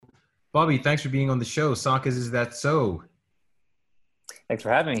Bobby, thanks for being on the show. Sockers, is that so? Thanks for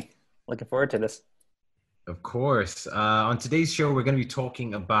having me. Looking forward to this. Of course. On today's show, we're going to be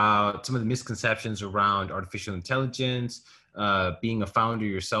talking about some of the misconceptions around artificial intelligence, being a founder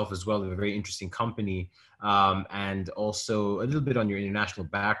yourself as well of a very interesting company, and also a little bit on your international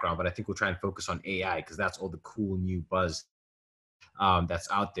background. But I think we'll try and focus on AI because that's all the cool new buzz that's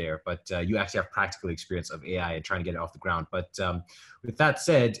out there. But you actually have practical experience of AI and trying to get it off the ground. But with that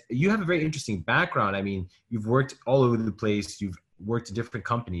said, you have a very interesting background. I mean, you've worked all over the place. You've worked in different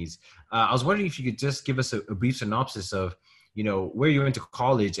companies. I was wondering if you could just give us a brief synopsis of, where you went to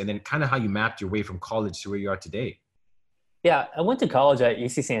college and then kind of how you mapped your way from college to where you are today. Yeah, I went to college at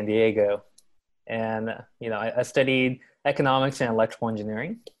UC San Diego, and I studied economics and electrical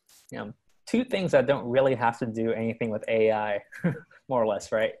engineering. Two things that don't really have to do anything with AI, more or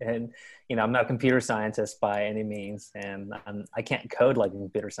less, right? And I'm not a computer scientist by any means, and I can't code like a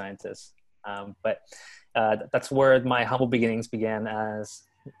computer scientist. But that's where my humble beginnings began as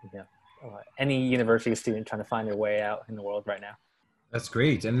any university student trying to find their way out in the world right now. That's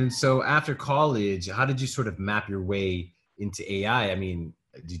great. And then so after college, how did you sort of map your way into AI? I mean,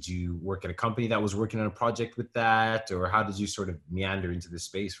 did you work at a company that was working on a project with that, or how did you sort of meander into this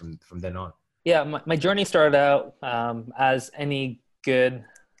space from then on? Yeah, my journey started out as any good,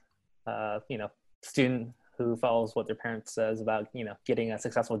 student who follows what their parents says about, getting a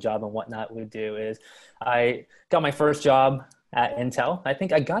successful job and whatnot would do is I got my first job at Intel. I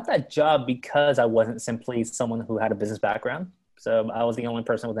think I got that job because I wasn't simply someone who had a business background. So I was the only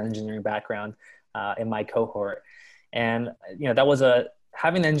person with an engineering background in my cohort. And,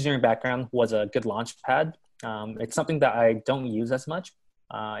 having an engineering background was a good launch pad. It's something that I don't use as much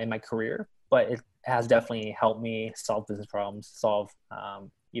in my career, but it has definitely helped me solve business problems, solve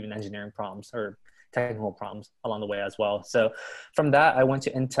even engineering problems or technical problems along the way as well. So from that, I went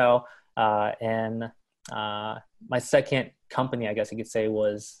to Intel, and my second company, I guess you could say,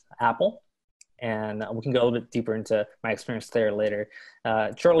 was Apple. And we can go a little bit deeper into my experience there later.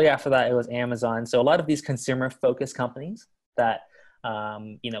 Shortly after that, it was Amazon. So a lot of these consumer-focused companies that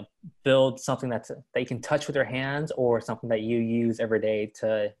build something that you can touch with your hands or something that you use every day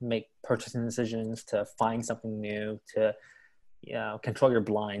to make purchasing decisions, to find something new, to control your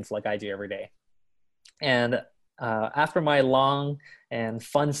blinds like I do every day. And after my long and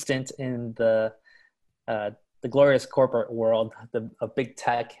fun stint in the glorious corporate world of big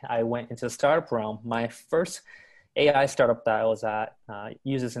tech, I went into the startup realm. My first AI startup that I was at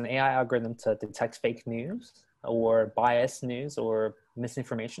uses an AI algorithm to detect fake news or biased news or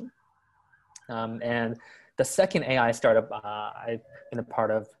misinformation. And the second AI startup I've been a part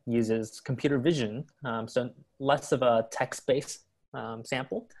of uses computer vision, so less of a text-based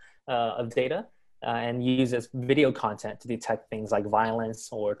sample of data, and uses video content to detect things like violence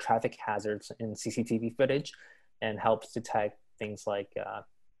or traffic hazards in CCTV footage, and helps detect things like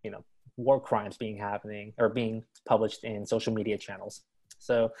war crimes being published in social media channels.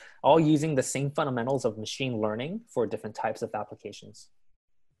 So all using the same fundamentals of machine learning for different types of applications.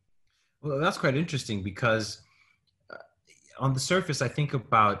 Well, that's quite interesting because on the surface, I think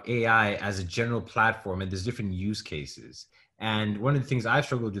about AI as a general platform and there's different use cases. And one of the things I've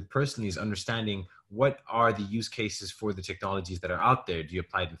struggled with personally is understanding what are the use cases for the technologies that are out there. Do you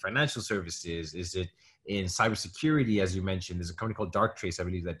apply it in financial services? Is it in cybersecurity, as you mentioned? There's a company called Darktrace, I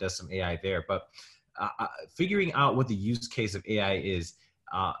believe, that does some AI there. But figuring out what the use case of AI is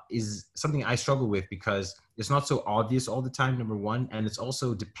something I struggle with because it's not so obvious all the time, number one, and it's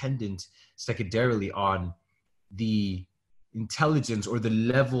also dependent secondarily on the intelligence or the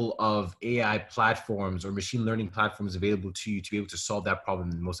level of AI platforms or machine learning platforms available to you to be able to solve that problem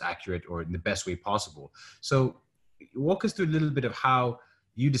in the most accurate or in the best way possible. So walk us through a little bit of how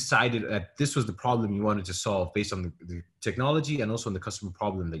you decided that this was the problem you wanted to solve based on the technology and also on the customer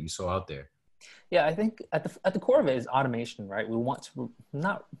problem that you saw out there. Yeah, I think at the core of it is automation, right? We want to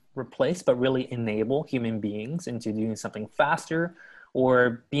not replace, but really enable human beings into doing something faster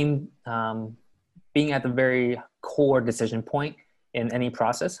or being at the very core decision point in any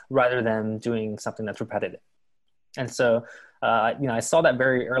process rather than doing something that's repetitive. And so, I saw that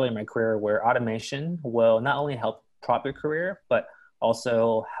very early in my career where automation will not only help prop your career, but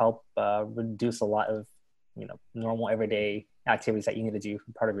also help reduce a lot of, normal everyday activities that you need to do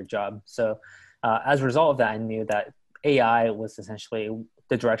for part of your job. So as a result of that, I knew that AI was essentially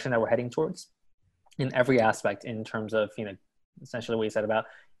the direction that we're heading towards in every aspect in terms of, essentially what you said about,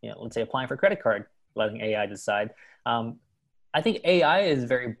 let's say applying for a credit card, letting AI decide. I think AI is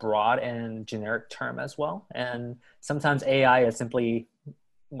very broad and generic term as well. And sometimes AI is simply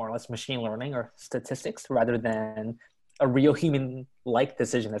more or less machine learning or statistics rather than a real human-like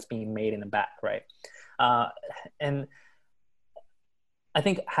decision that's being made in the back, right? And I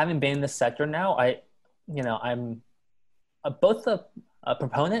think having been in this sector now, I'm both a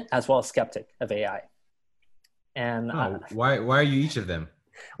proponent as well as skeptic of AI. And why are you each of them?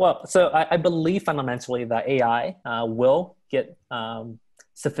 well, so I believe fundamentally that AI will get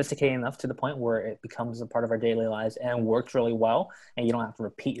sophisticated enough to the point where it becomes a part of our daily lives and works really well, and you don't have to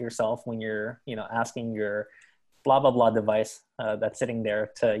repeat yourself when you're, asking your blah blah blah device that's sitting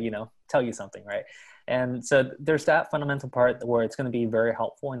there to, tell you something, right? And so there's that fundamental part where it's going to be very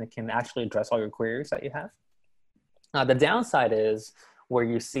helpful and it can actually address all your queries that you have. The downside is where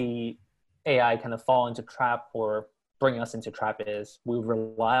you see AI kind of fall into trap or bring us into trap is we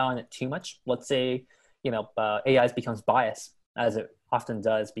rely on it too much. Let's say, AI becomes biased, as it often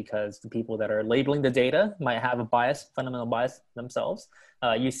does, because the people that are labeling the data might have a bias, fundamental bias themselves.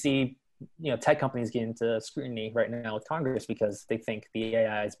 You see, tech companies get into scrutiny right now with Congress because they think the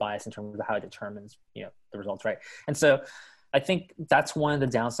AI is biased in terms of how it determines, the results, right? And so I think that's one of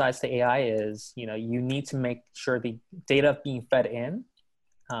the downsides to AI is, you need to make sure the data being fed in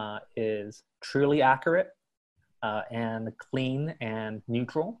is truly accurate and clean and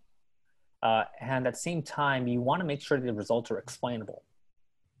neutral. And at the same time, you want to make sure the results are explainable.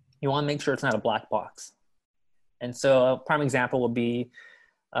 You want to make sure it's not a black box. And so a prime example would be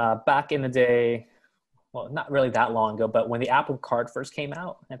back in the day, well, not really that long ago, but when the Apple Card first came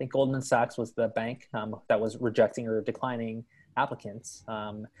out, I think Goldman Sachs was the bank that was rejecting or declining applicants.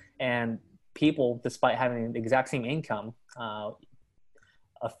 And people, despite having the exact same income,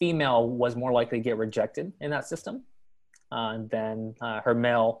 a female was more likely to get rejected in that system than her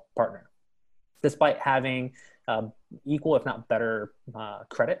male partner, despite having equal, if not better,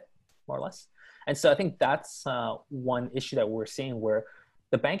 credit, more or less. And so I think that's one issue that we're seeing where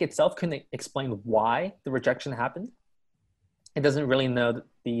the bank itself couldn't explain why the rejection happened. It doesn't really know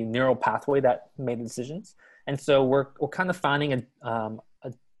the neural pathway that made the decisions. And so we're kind of finding a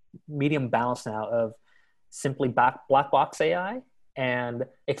medium balance now of simply black box AI and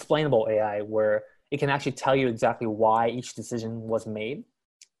explainable AI, where it can actually tell you exactly why each decision was made.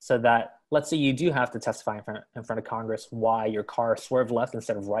 So that, let's say you do have to testify in front of Congress why your car swerved left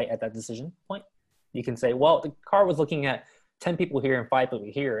instead of right at that decision point. You can say, well, the car was looking at 10 people here and 5 people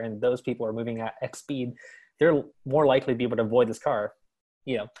here, and those people are moving at X speed. They're more likely to be able to avoid this car,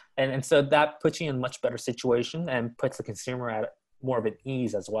 and so that puts you in a much better situation and puts the consumer at more of an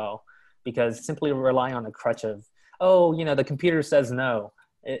ease as well, because simply relying on the crutch of, the computer says no,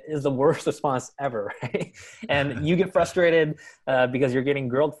 it is the worst response ever, right? And you get frustrated because you're getting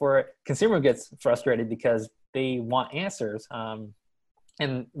grilled for it. Consumer gets frustrated because they want answers,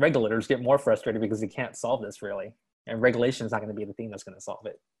 and regulators get more frustrated because they can't solve this really. And regulation is not going to be the thing that's going to solve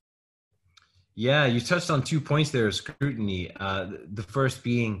it. Yeah, you touched on 2 points there of scrutiny. The first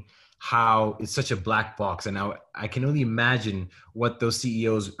being how it's such a black box. And now I can only imagine what those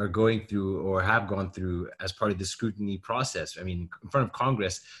CEOs are going through or have gone through as part of the scrutiny process. I mean, in front of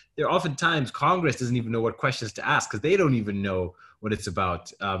Congress, there are oftentimes Congress doesn't even know what questions to ask because they don't even know what it's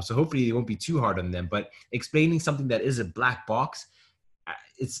about. So hopefully it won't be too hard on them. But explaining something that is a black box,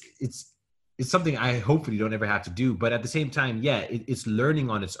 it's something I hopefully don't ever have to do. But at the same time, it's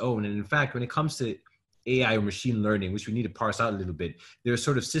learning on its own. And in fact, when it comes to AI or machine learning, which we need to parse out a little bit, there are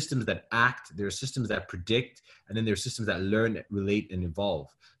sort of systems that act, there are systems that predict, and then there are systems that learn, relate, and evolve.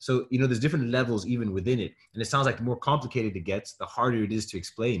 So, there's different levels even within it. And it sounds like the more complicated it gets, the harder it is to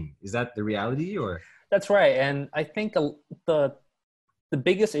explain. Is that the reality, or? That's right. And I think the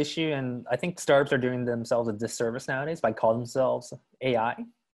biggest issue, and I think startups are doing themselves a disservice nowadays by calling themselves AI.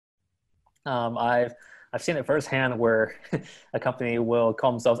 I've seen it firsthand where a company will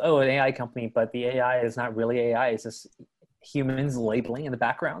call themselves, an AI company, but the AI is not really AI. It's just humans labeling in the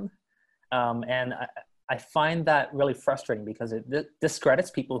background. And I find that really frustrating because it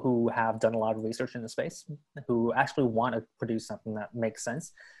discredits people who have done a lot of research in the space, who actually want to produce something that makes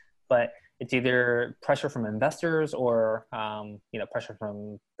sense. But it's either pressure from investors or, pressure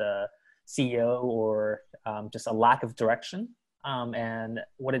from the CEO or just a lack of direction. And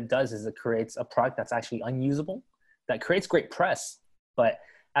what it does is it creates a product that's actually unusable, that creates great press, but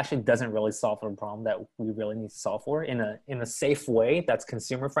actually doesn't really solve the problem that we really need to solve for in a safe way that's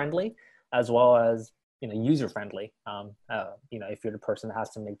consumer friendly, as well as, user friendly, if you're the person that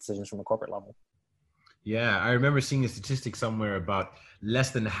has to make decisions from a corporate level. Yeah, I remember seeing a statistic somewhere about less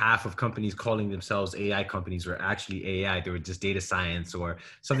than half of companies calling themselves AI companies were actually AI. They were just data science or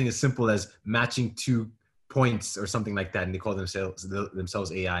something as simple as matching two points or something like that, and they call themselves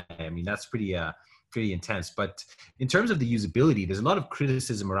AI. I mean, that's pretty intense. But in terms of the usability, there's a lot of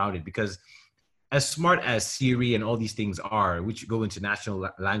criticism around it because as smart as Siri and all these things are, which go into natural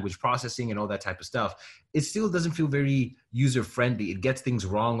language processing and all that type of stuff, it still doesn't feel very user friendly. It gets things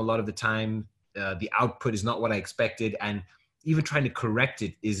wrong a lot of the time. The output is not what I expected, and even trying to correct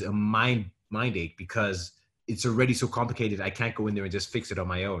it is a mind ache because it's already so complicated. I can't go in there and just fix it on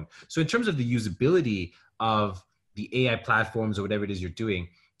my own. So in terms of the usability of the AI platforms or whatever it is you're doing,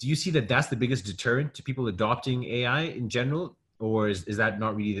 do you see that that's the biggest deterrent to people adopting AI in general, or is that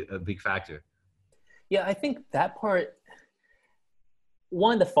not really a big factor? Yeah, I think that part,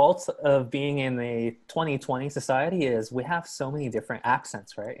 one of the faults of being in the 2020 society is we have so many different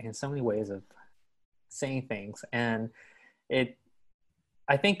accents, right? And so many ways of saying things. And it,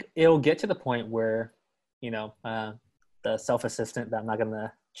 I think it'll get to the point where, you know, the self-assistant that I'm not going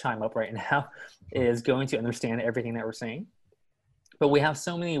to chime up right now is going to understand everything that we're saying. But we have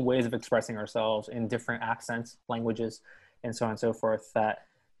so many ways of expressing ourselves in different accents, languages, and so on and so forth that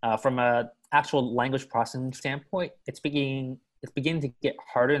from a actual language processing standpoint, it's beginning to get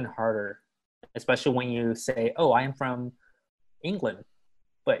harder and harder, especially when you say, "Oh, I am from England,"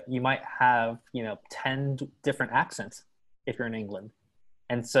 but you might have 10 different accents if you're in England,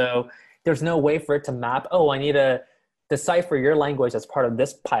 and so there's no way for it to map. Oh, I need to decipher your language as part of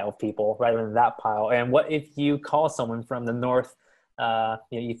this pile of people rather than that pile. And what if you call someone from the north?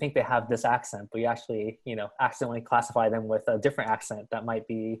 You think they have this accent, but you actually, accidentally classify them with a different accent that might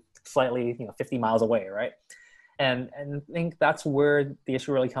be slightly, 50 miles away, right? And I think that's where the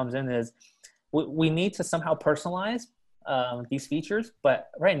issue really comes in is we need to somehow personalize these features,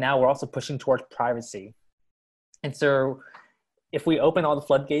 but right now we're also pushing towards privacy. And so if we open all the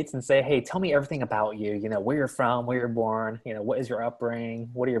floodgates and say, hey, tell me everything about you, where you're from, where you're born, what is your upbringing,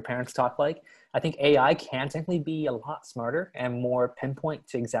 what do your parents talk like? I think AI can technically be a lot smarter and more pinpoint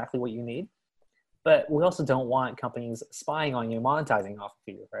to exactly what you need. But we also don't want companies spying on you, monetizing off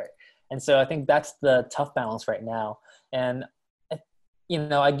of you, right? And so I think that's the tough balance right now. And,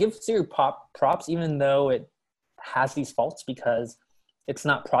 I give Siri props, even though it has these faults because it's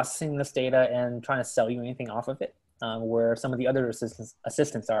not processing this data and trying to sell you anything off of it. Where some of the other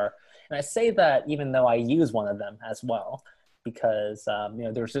assistants are. And I say that even though I use one of them as well, because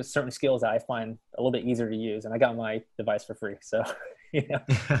there's just certain skills that I find a little bit easier to use, and I got my device for free, so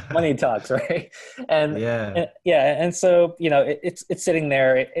money talks, right? And, Yeah. and yeah, and so it's sitting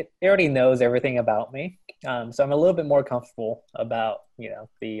there. It already knows everything about me, so I'm a little bit more comfortable about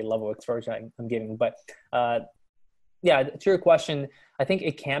the level of exposure I'm giving. But yeah, to your question, I think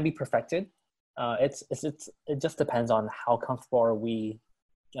it can be perfected. It just depends on how comfortable are we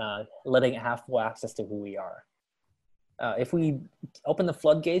letting it have full access to who we are. If we open the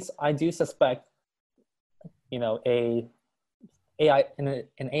floodgates, I do suspect, an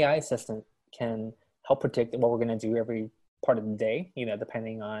AI assistant can help predict what we're going to do every part of the day.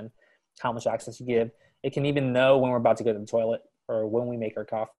 Depending on how much access you give, it can even know when we're about to go to the toilet or when we make our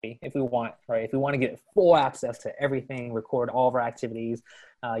coffee, if we want, right? If we want to get full access to everything, record all of our activities,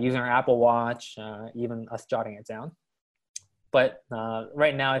 using our Apple Watch, even us jotting it down. But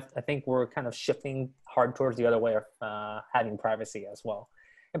right now, I think we're kind of shifting hard towards the other way of having privacy as well.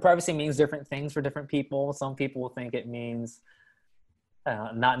 And privacy means different things for different people. Some people think it means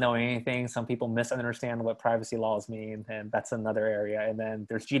not knowing anything. Some people misunderstand what privacy laws mean, and that's another area. And then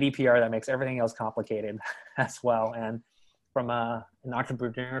there's GDPR that makes everything else complicated as well. And from an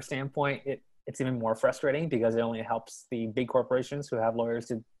entrepreneur standpoint, it's even more frustrating because it only helps the big corporations who have lawyers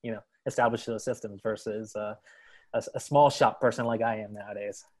to establish those systems versus a small shop person like I am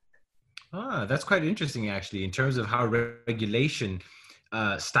nowadays. That's quite interesting, actually, in terms of how regulation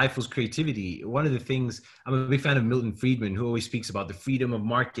stifles creativity. One of the things, I'm a big fan of Milton Friedman, who always speaks about the freedom of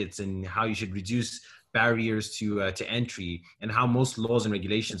markets and how you should reduce barriers to entry, and how most laws and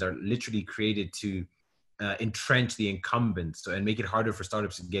regulations are literally created to entrench the incumbents and make it harder for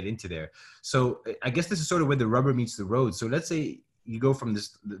startups to get into there. So I guess this is sort of where the rubber meets the road. So let's say you go from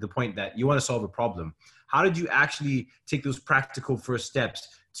the point that you want to solve a problem. How did you actually take those practical first steps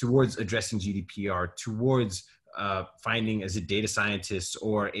towards addressing GDPR, towards finding as a data scientist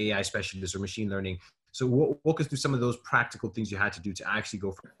or AI specialist or machine learning? So walk us through some of those practical things you had to do to actually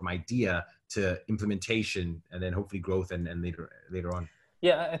go from idea to implementation and then hopefully growth and later on.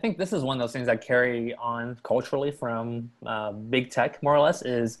 Yeah, I think this is one of those things I carry on culturally from big tech, more or less,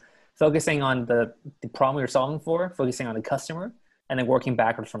 is focusing on the problem you're solving for, focusing on the customer, and then working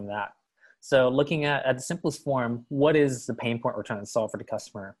backwards from that. So looking at the simplest form, what is the pain point we're trying to solve for the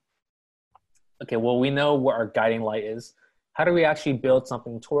customer? Okay, well, we know what our guiding light is. How do we actually build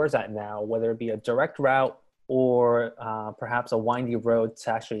something towards that now, whether it be a direct route or perhaps a windy road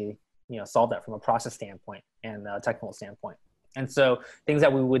to actually solve that from a process standpoint and a technical standpoint? And so things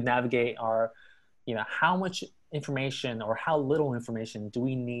that we would navigate are how much information or how little information do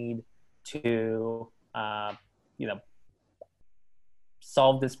we need to, you know,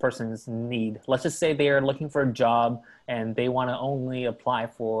 solve this person's need. Let's just say they are looking for a job and they want to only apply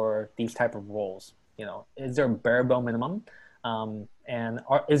for these type of roles. Is there a bare bone minimum?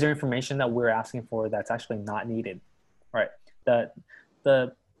 Is there information that we're asking for that's actually not needed, right?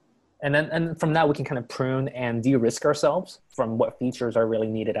 And from that we can kind of prune and de-risk ourselves from what features are really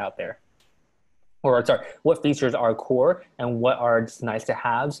needed out there. Or sorry, what features are core and what are just nice to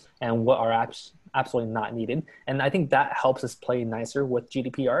haves and what are absolutely not needed. And I think that helps us play nicer with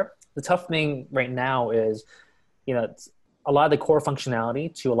GDPR. The tough thing right now is, a lot of the core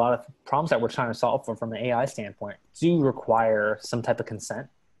functionality to a lot of problems that we're trying to solve from an AI standpoint do require some type of consent.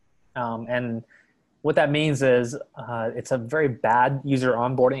 And what that means is it's a very bad user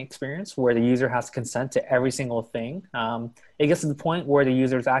onboarding experience where the user has to consent to every single thing. It gets to the point where the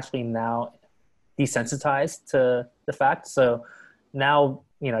user is actually now desensitized to the fact. So now,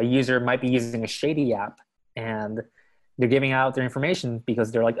 a user might be using a shady app and they're giving out their information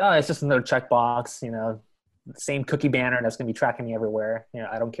because they're like, oh, it's just another checkbox, same cookie banner that's going to be tracking me everywhere.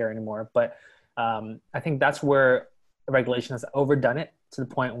 I don't care anymore. But I think that's where regulation has overdone it to the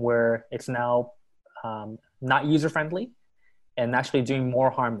point where it's now not user-friendly and actually doing more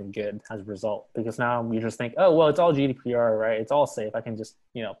harm than good as a result. Because now you just think, oh, well, it's all GDPR, right? It's all safe. I can just,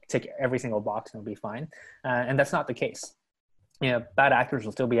 tick every single box and it'll be fine. And that's not the case. Bad actors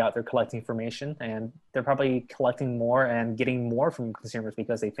will still be out there collecting information, and they're probably collecting more and getting more from consumers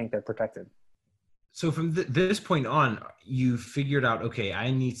because they think they're protected. So from this point on, you figured out, okay, I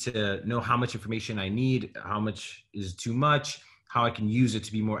need to know how much information I need, how much is too much, how I can use it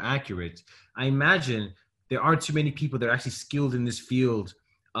to be more accurate. I imagine there aren't too many people that are actually skilled in this field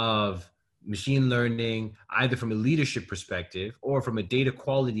of machine learning, either from a leadership perspective or from a data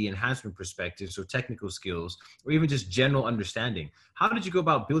quality enhancement perspective, so technical skills, or even just general understanding. How did you go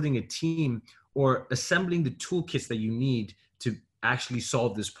about building a team or assembling the toolkits that you need to actually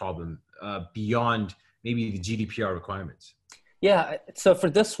solve this problem beyond maybe the GDPR requirements? Yeah, so for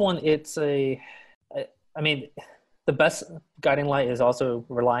this one, the best guiding light is also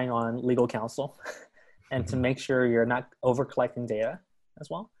relying on legal counsel and to make sure you're not over collecting data as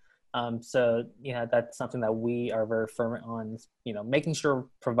well. So that's something that we are very firm on, making sure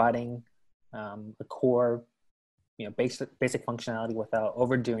providing a core, basic functionality without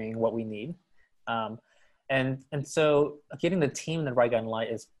overdoing what we need. And so getting the team in the right guiding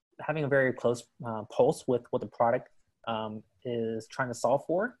light is having a very close pulse with what the product is trying to solve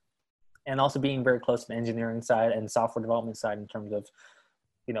for, and also being very close to the engineering side and software development side in terms of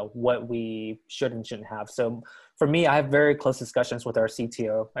what we should and shouldn't have. So for me, I have very close discussions with our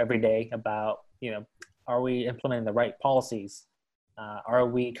CTO every day about, are we implementing the right policies? Are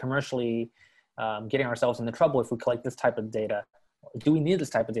we commercially getting ourselves into trouble if we collect this type of data? Do we need this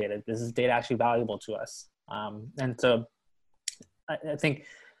type of data? Is this data actually valuable to us? And so I think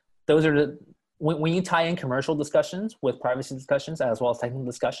those are when you tie in commercial discussions with privacy discussions as well as technical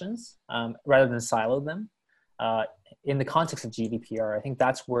discussions, rather than silo them, in the context of GDPR, I think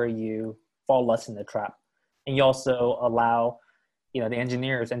that's where you fall less in the trap. And you also allow, the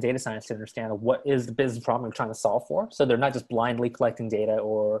engineers and data scientists to understand what is the business problem you're trying to solve for. So they're not just blindly collecting data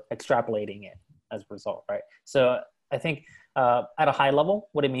or extrapolating it as a result, right? So I think at a high level,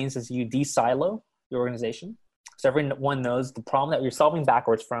 what it means is you de-silo your organization. So everyone knows the problem that you're solving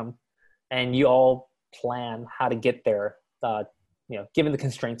backwards from, and you all plan how to get there, given the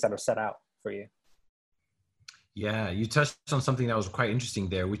constraints that are set out for you. Yeah, you touched on something that was quite interesting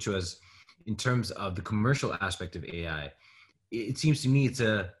there, which was in terms of the commercial aspect of AI. It seems to me it's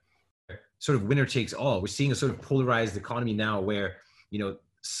a sort of winner takes all. We're seeing a sort of polarized economy now where,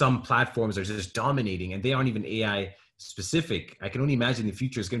 some platforms are just dominating and they aren't even AI specific. I can only imagine the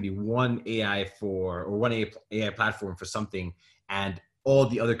future is going to be one AI platform for something, and all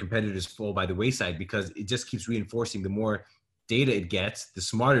the other competitors fall by the wayside because it just keeps reinforcing the more data it gets, the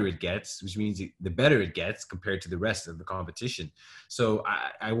smarter it gets, which means the better it gets compared to the rest of the competition. So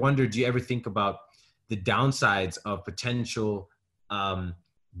I wonder, do you ever think about the downsides of potential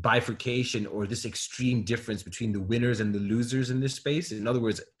bifurcation or this extreme difference between the winners and the losers in this space? In other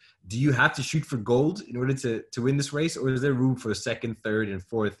words, do you have to shoot for gold in order to win this race, or is there room for a second, third, and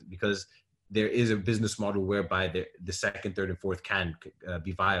fourth because there is a business model whereby the second, third, and fourth can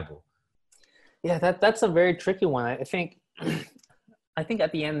be viable? Yeah, that's a very tricky one. I think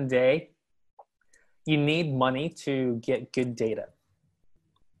at the end of the day, you need money to get good data,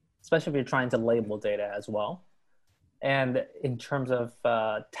 especially if you're trying to label data as well. And in terms of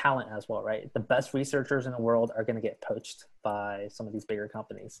talent as well, right? The best researchers in the world are going to get poached by some of these bigger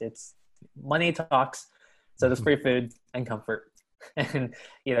companies. It's money talks. So there's free food and comfort. And,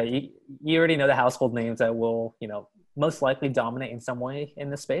 you already know the household names that will, most likely dominate in some way in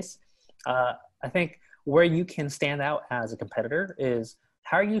this space. I think where you can stand out as a competitor is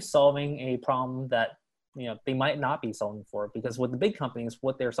how are you solving a problem that, they might not be solving for? Because with the big companies,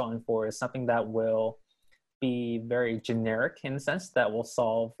 what they're solving for is something that will be very generic in the sense that will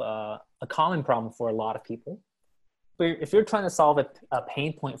solve a common problem for a lot of people. But if you're trying to solve a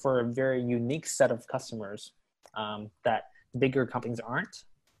pain point for a very unique set of customers that bigger companies aren't,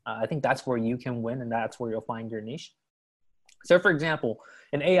 I think that's where you can win, and that's where you'll find your niche. So for example,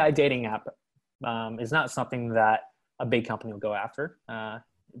 an AI dating app is not something that a big company will go after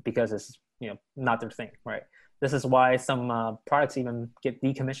because it's not their thing, right? This is why some products even get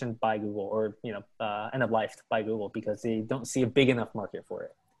decommissioned by Google or end of life by Google because they don't see a big enough market for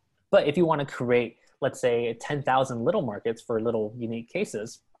it. But if you want to create, let's say, 10,000 little markets for little unique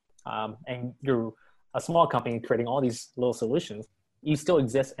cases, and you're a small company creating all these little solutions, you still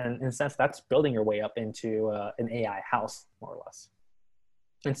exist, and in a sense, that's building your way up into an AI house, more or less.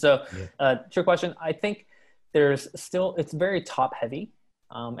 And so, to your question, I think it's very top heavy.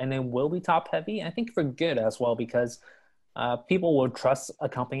 And it will be top heavy. I think for good as well, because people will trust a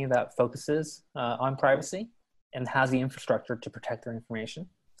company that focuses on privacy and has the infrastructure to protect their information.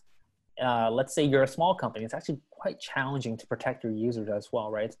 Let's say you're a small company. It's actually quite challenging to protect your users as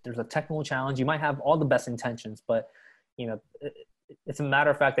well, right? There's a technical challenge. You might have all the best intentions, but it's a matter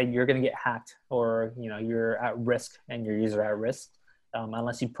of fact that you're going to get hacked or you're at risk and your user at risk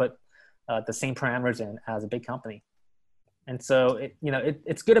unless you put the same parameters in as a big company. And so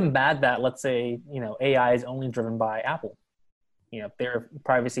it's good and bad that, let's say, AI is only driven by Apple. They're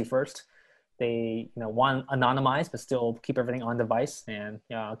privacy first. They want anonymize but still keep everything on device and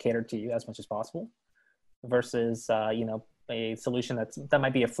cater to you as much as possible. Versus a solution that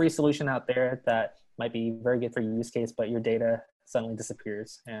might be a free solution out there that might be very good for your use case, but your data suddenly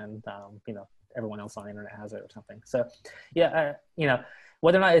disappears and everyone else on the internet has it or something. So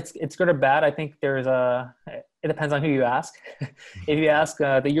whether or not it's good or bad, I think it depends on who you ask. If you ask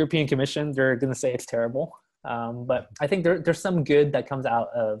the European Commission, they're going to say it's terrible. But I think there's some good that comes out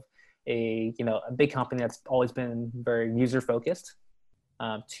of a big company that's always been very user focused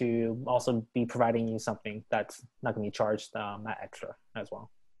to also be providing you something that's not going to be charged at extra as well.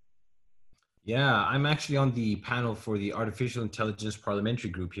 Yeah, I'm actually on the panel for the Artificial Intelligence Parliamentary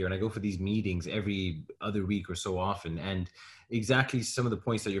Group here, and I go for these meetings every other week or so often. And exactly some of the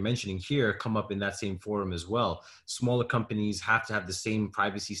points that you're mentioning here come up in that same forum as well. Smaller companies have to have the same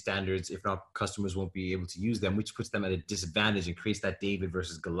privacy standards. If not, customers won't be able to use them, which puts them at a disadvantage and creates that David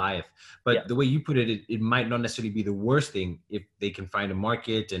versus Goliath. But the way you put it, it might not necessarily be the worst thing if they can find a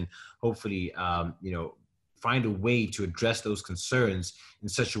market and hopefully, find a way to address those concerns in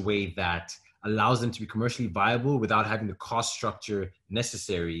such a way that allows them to be commercially viable without having the cost structure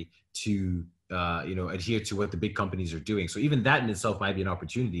necessary to adhere to what the big companies are doing. So even that in itself might be an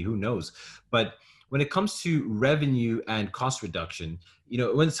opportunity, who knows? But when it comes to revenue and cost reduction,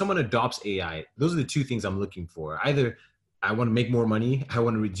 when someone adopts AI, those are the two things I'm looking for. Either I want to make more money, I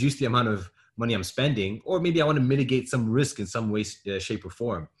want to reduce the amount of money I'm spending, or maybe I want to mitigate some risk in some way, shape, or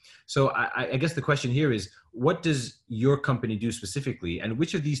form. So I guess the question here is, what does your company do specifically? And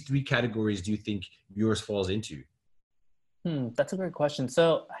which of these three categories do you think yours falls into? That's a great question.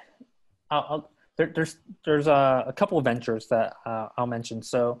 So there's a couple of ventures that I'll mention.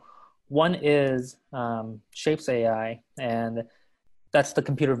 So one is Shapes AI, and that's the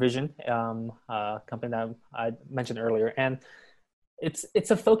computer vision company that I mentioned earlier. And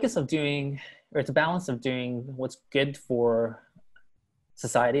it's a focus of doing, or it's a balance of doing what's good for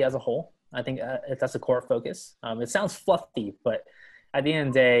society as a whole. I think that's a core focus. It sounds fluffy, but at the end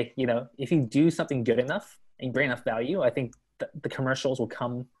of the day, if you do something good enough and you bring enough value, I think the commercials will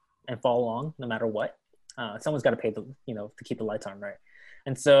come and follow along no matter what. Someone's got to pay to keep the lights on, right?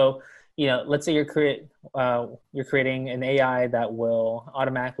 And so, let's say you're creating an AI that will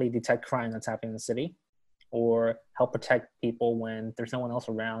automatically detect crime that's happening in the city, or help protect people when there's no one else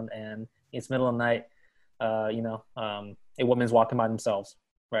around and it's middle of the night. A woman's walking by themselves,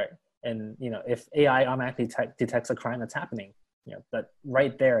 right? And if AI automatically detects a crime that's happening, that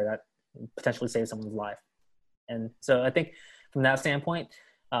right there, that potentially saves someone's life. And so I think from that standpoint,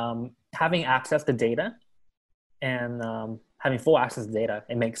 having access to data and having full access to data,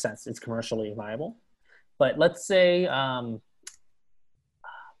 it makes sense. It's commercially viable. But let's say,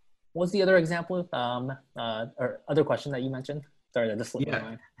 what's the other example or other question that you mentioned? Sorry, that just slipped my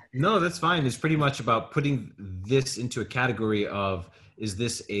mind. No, that's fine. It's pretty much about putting this into a category of, is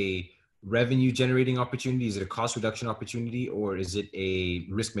this a revenue generating opportunity? Is it a cost reduction opportunity, or is it a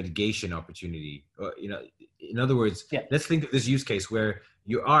risk mitigation opportunity? Or, in other words, Yeah. let's think of this use case where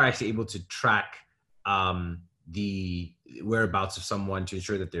you are actually able to track the whereabouts of someone to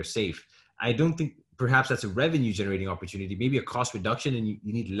ensure that they're safe. I don't think perhaps that's a revenue generating opportunity, maybe a cost reduction, and you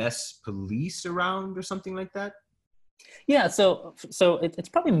need less police around or something like that. Yeah, so it's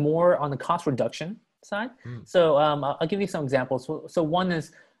probably more on the cost reduction side. Mm. So I'll give you some examples. So one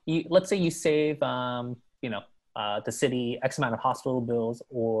is, let's say you save the city X amount of hospital bills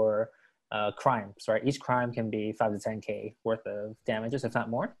or crimes, right? Each crime can be 5 to 10K worth of damages, if not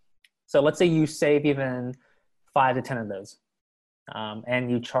more. So let's say you save even 5 to 10 of those, and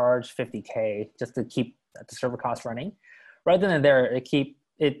you charge 50K just to keep the server costs running. Rather than there,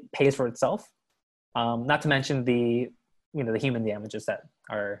 it pays for itself. Not to mention the human damages that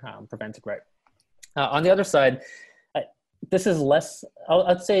are prevented, right? On the other side, this is less.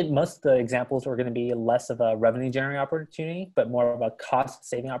 I'd say most of the examples are going to be less of a revenue generating opportunity, but more of a cost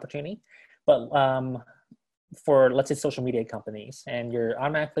saving opportunity. But for, let's say, social media companies, and you're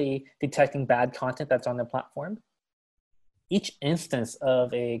automatically detecting bad content that's on their platform, each instance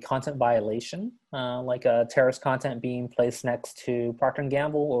of a content violation, like a terrorist content being placed next to Procter &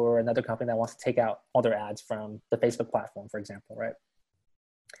 Gamble or another company that wants to take out all their ads from the Facebook platform, for example, right?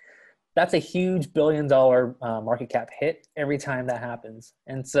 That's a huge billion-dollar market cap hit every time that happens.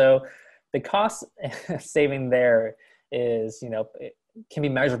 And so the cost saving there is, it can be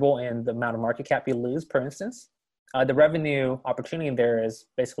measurable in the amount of market cap you lose per instance. The revenue opportunity there is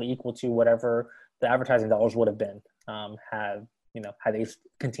basically equal to whatever the advertising dollars would have been had they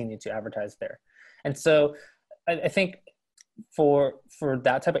continued to advertise there. And so I think for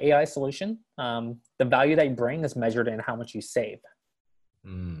that type of AI solution, the value that you bring is measured in how much you save.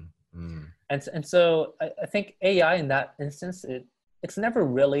 And so I think AI in that instance, it's never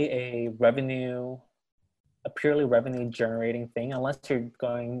really a purely revenue generating thing, unless you're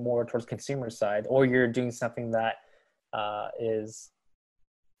going more towards consumer side, or you're doing something that is,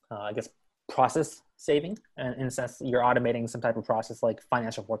 I guess, process saving, and in a sense you're automating some type of process like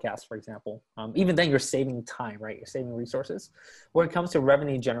financial forecasts, for example. Even then you're saving time, right? You're saving resources. When it comes to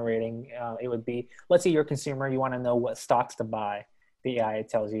revenue generating, it would be, let's say you're a consumer, you want to know what stocks to buy. The AI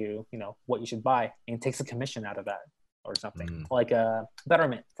tells you, what you should buy, and it takes a commission out of that or something. Like a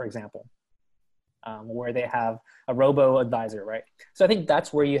Betterment, for example, where they have a robo advisor, right? So I think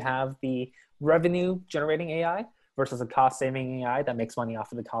that's where you have the revenue generating AI versus a cost saving AI that makes money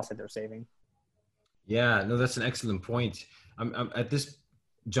off of the cost that they're saving. Yeah, no, that's an excellent point. I'm at this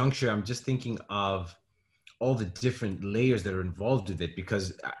juncture, I'm just thinking of all the different layers that are involved with it,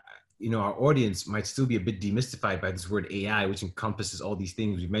 because our audience might still be a bit demystified by this word AI, which encompasses all these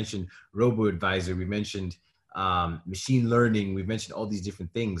things. We mentioned robo-advisor, we mentioned machine learning, we've mentioned all these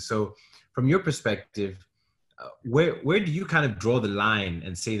different things. So from your perspective, where do you kind of draw the line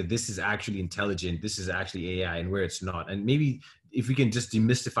and say that this is actually intelligent, this is actually AI, and where it's not? And maybe if we can just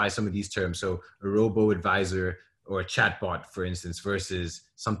demystify some of these terms. So a robo-advisor or a chatbot, for instance, versus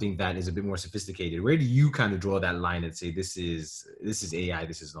something that is a bit more sophisticated. Where do you kind of draw that line and say this is AI,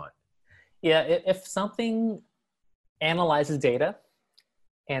 this is not? Yeah, if something analyzes data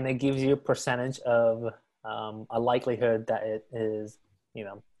and it gives you a percentage of a likelihood that it is,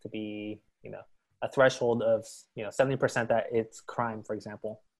 to be, a threshold of, 70% that it's crime, for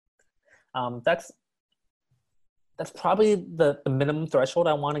example, that's probably the minimum threshold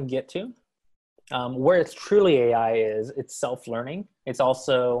I want to get to. Where it's truly AI is it's self-learning. It's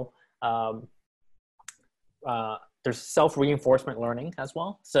also there's self-reinforcement learning as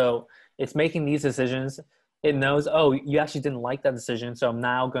well. So it's making these decisions. It knows, oh, you actually didn't like that decision, so I'm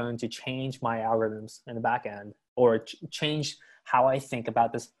now going to change my algorithms in the back end, or change how I think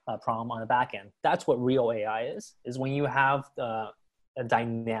about this problem on the back end. That's what real AI is when you have a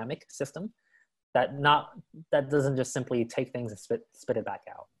dynamic system that doesn't just simply take things and spit it back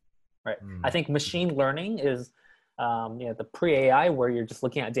out, right? I think machine learning is the pre-AI, where you're just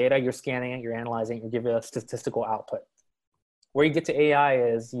looking at data, you're scanning it, you're analyzing it, you're giving a statistical output. Where you get to AI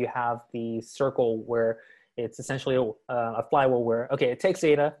is you have the circle, where it's essentially a flywheel where, okay, it takes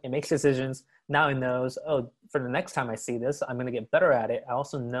data, it makes decisions. Now it knows, oh, for the next time I see this, I'm going to get better at it. I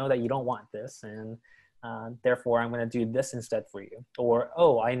also know that you don't want this, and therefore I'm going to do this instead for you. Or,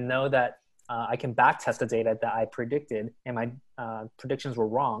 oh, I know that I can backtest the data that I predicted, and my predictions were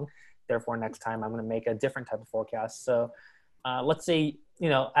wrong. Therefore, next time I'm going to make a different type of forecast. So let's say,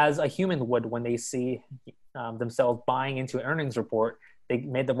 as a human would, when they see themselves buying into an earnings report, they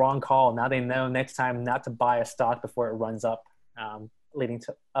made the wrong call. Now they know next time not to buy a stock before it runs up, leading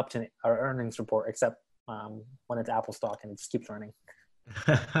up to our earnings report, except when it's Apple stock and it just keeps running.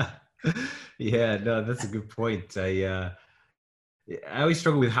 Yeah, no, that's a good point. I always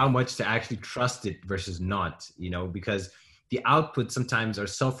struggle with how much to actually trust it versus not, because the outputs sometimes are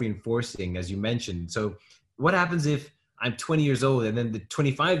self-reinforcing, as you mentioned. So what happens if I'm 20 years old and then the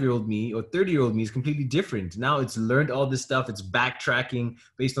 25-year-old me or 30-year-old me is completely different? Now it's learned all this stuff, it's backtracking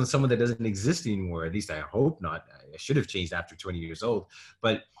based on someone that doesn't exist anymore. At least I hope not. I should have changed after 20 years old.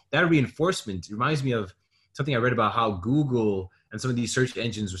 But that reinforcement reminds me of something I read about how Google and some of these search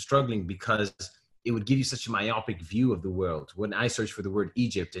engines were struggling because it would give you such a myopic view of the world. When I search for the word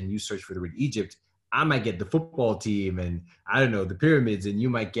Egypt and you search for the word Egypt, I might get the football team and I don't know, the pyramids, and you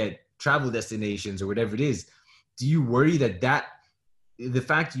might get travel destinations or whatever it is. Do you worry that the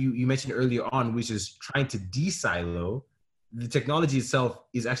fact you mentioned earlier on, which is trying to de-silo, the technology itself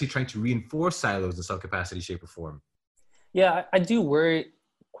is actually trying to reinforce silos in some capacity, shape, or form? Yeah, I do worry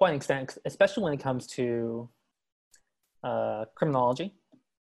quite an extent, especially when it comes to criminology.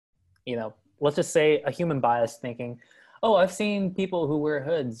 Let's just say a human bias thinking, oh, I've seen people who wear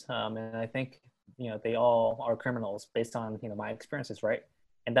hoods, and I think they all are criminals based on my experiences, right?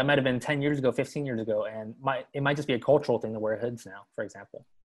 And that might have been 10 years ago, 15 years ago, and it might just be a cultural thing to wear hoods now, for example.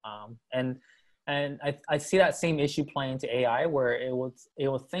 And I see that same issue playing into AI, where it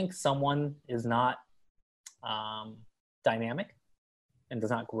will think someone is not dynamic and does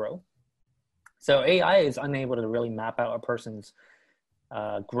not grow. So AI is unable to really map out a person's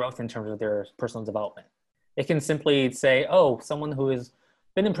growth in terms of their personal development. It can simply say, oh, someone who has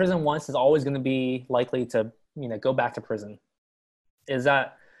been in prison once is always going to be likely to go back to prison. Is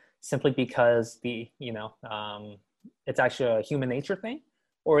that simply because it's actually a human nature thing,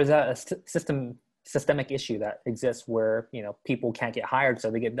 or is that a systemic issue that exists where people can't get hired, so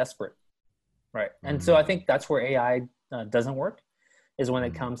they get desperate, right? And so I think that's where AI doesn't work, is when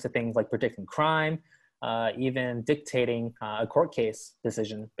it comes to things like predicting crime, even dictating a court case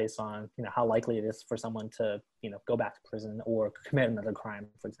decision based on how likely it is for someone to go back to prison or commit another crime,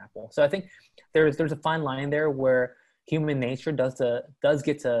 for example. So I think there's a fine line there where human nature does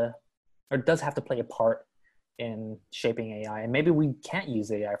have to play a part in shaping AI, and maybe we can't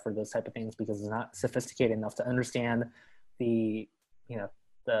use AI for those type of things because it's not sophisticated enough to understand the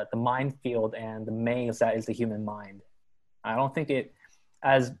the minefield and the maze that is the human mind. I don't think it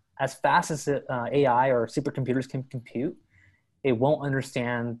as fast as AI or supercomputers can compute, it won't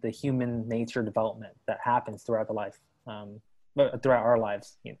understand the human nature development that happens throughout the life, throughout our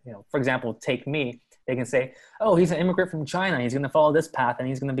lives. For example, take me. They can say, "Oh, he's an immigrant from China. He's going to follow this path, and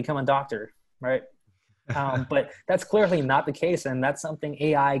he's going to become a doctor," right? But that's clearly not the case, and that's something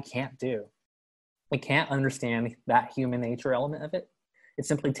AI can't do. It can't understand that human nature element of it. It's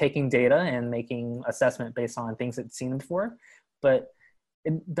simply taking data and making assessment based on things it's seen before, but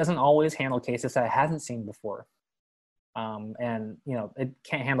it doesn't always handle cases that it hasn't seen before. And it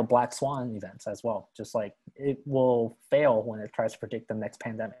can't handle black swan events as well. Just like it will fail when it tries to predict the next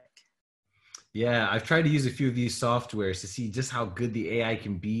pandemic. Yeah, I've tried to use a few of these softwares to see just how good the AI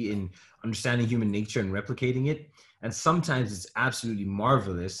can be in understanding human nature and replicating it. And sometimes it's absolutely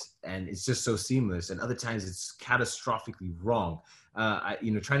marvelous and it's just so seamless. And other times it's catastrophically wrong.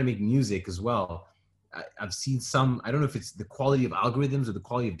 Trying to make music as well. I've seen some, I don't know if it's the quality of algorithms or the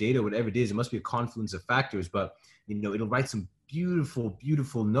quality of data, whatever it is, it must be a confluence of factors, but it'll write some beautiful,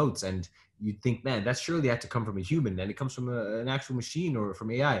 beautiful notes. And you'd think, man, that surely had to come from a human, and it comes from an actual machine or from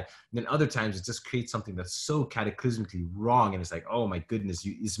AI. And then other times it just creates something that's so cataclysmically wrong. And it's like, oh my goodness,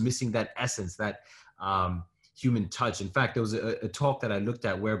 it's missing that essence, that human touch. In fact, there was a talk that I looked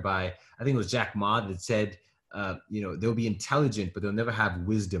at whereby I think it was Jack Ma that said, they'll be intelligent, but they'll never have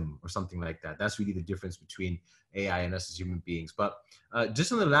wisdom or something like that. That's really the difference between AI and us as human beings. But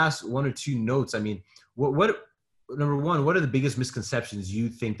just on the last one or two notes, I mean, what number one, what are the biggest misconceptions you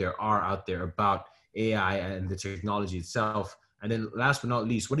think there are out there about AI and the technology itself? And then last but not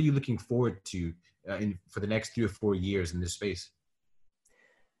least, what are you looking forward to for the next 3 or 4 years in this space?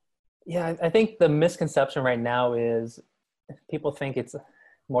 Yeah, I think the misconception right now is people think it's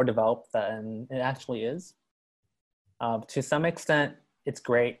more developed than it actually is. To some extent, it's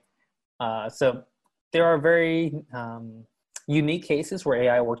great. So there are very unique cases where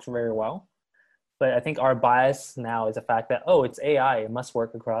AI works very well. But I think our bias now is the fact that, oh, it's AI, it must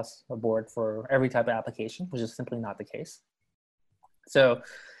work across the board for every type of application, which is simply not the case. So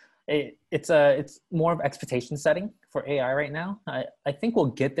it's more of expectation setting for AI right now. I think we'll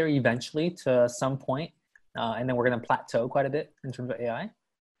get there eventually to some point, and then we're going to plateau quite a bit in terms of AI.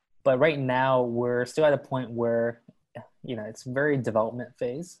 But right now, we're still at a point where it's very development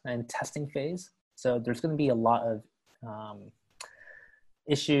phase and testing phase. So there's going to be a lot of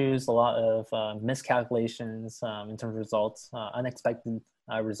issues, a lot of miscalculations in terms of results, unexpected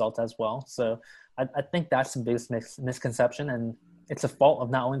result as well. So I think that's the biggest misconception, and it's a fault of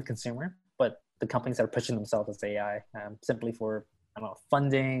not only the consumer, but the companies that are pushing themselves as AI, simply for, I don't know,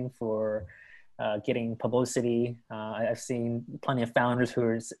 funding, for getting publicity. I've seen plenty of founders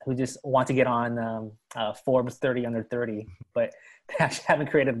who just want to get on Forbes 30 under 30, but they actually haven't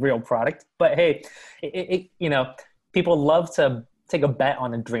created a real product. But hey, people love to take a bet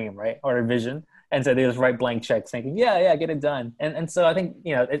on a dream, right, or a vision, and so they just write blank checks, thinking, yeah, get it done. And so I think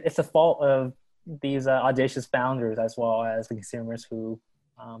it's the fault of these audacious founders as well as the consumers who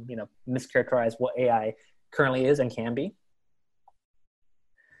mischaracterize what AI currently is and can be.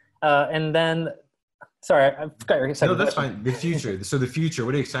 And then, sorry, I forgot your second question. No, that's fine. The future. So the future,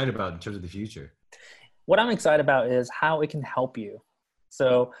 what are you excited about in terms of the future? What I'm excited about is how it can help you.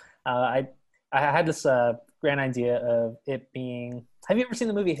 So I had this grand idea of it being, have you ever seen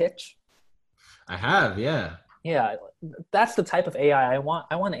the movie Hitch? I have, yeah. Yeah, that's the type of AI I want.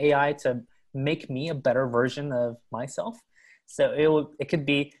 I want AI to make me a better version of myself. So it could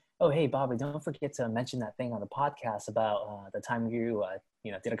be, oh, hey, Bobby, don't forget to mention that thing on the podcast about the time you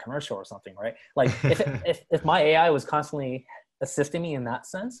did a commercial or something, right? Like if my AI was constantly assisting me in that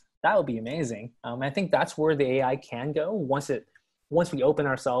sense, that would be amazing. I think that's where the AI can go once we open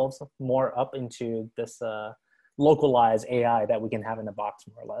ourselves more up into this localized AI that we can have in the box,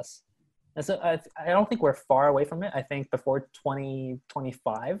 more or less. And so I don't think we're far away from it. I think before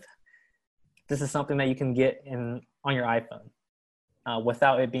 2025, this is something that you can get on your iPhone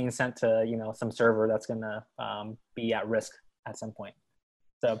without it being sent to some server that's going to be at risk at some point.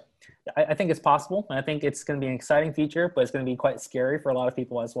 So I think it's possible. And I think it's going to be an exciting feature, but it's going to be quite scary for a lot of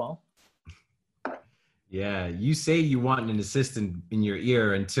people as well. Yeah, you say you want an assistant in your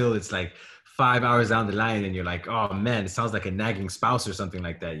ear until it's like 5 hours down the line and you're like, oh man, it sounds like a nagging spouse or something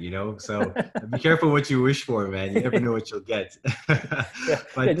like that, So be careful what you wish for, man. You never know what you'll get.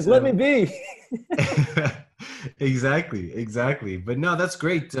 But, just let me be. Exactly. But no, that's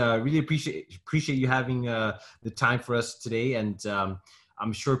great. Really appreciate you having the time for us today. And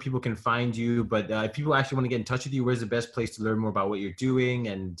I'm sure people can find you, but if people actually want to get in touch with you, where's the best place to learn more about what you're doing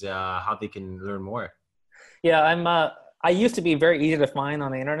and how they can learn more? Yeah, I used to be very easy to find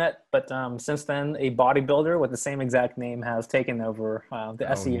on the internet, but since then, a bodybuilder with the same exact name has taken over the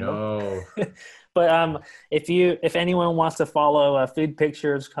SEO. No. But if anyone wants to follow food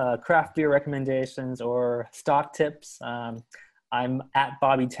pictures, craft beer recommendations, or stock tips, I'm at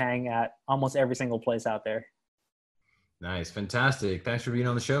Bobby Tang at almost every single place out there. Nice, fantastic. Thanks for being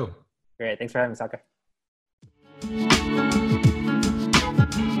on the show. Great, thanks for having me, Saka.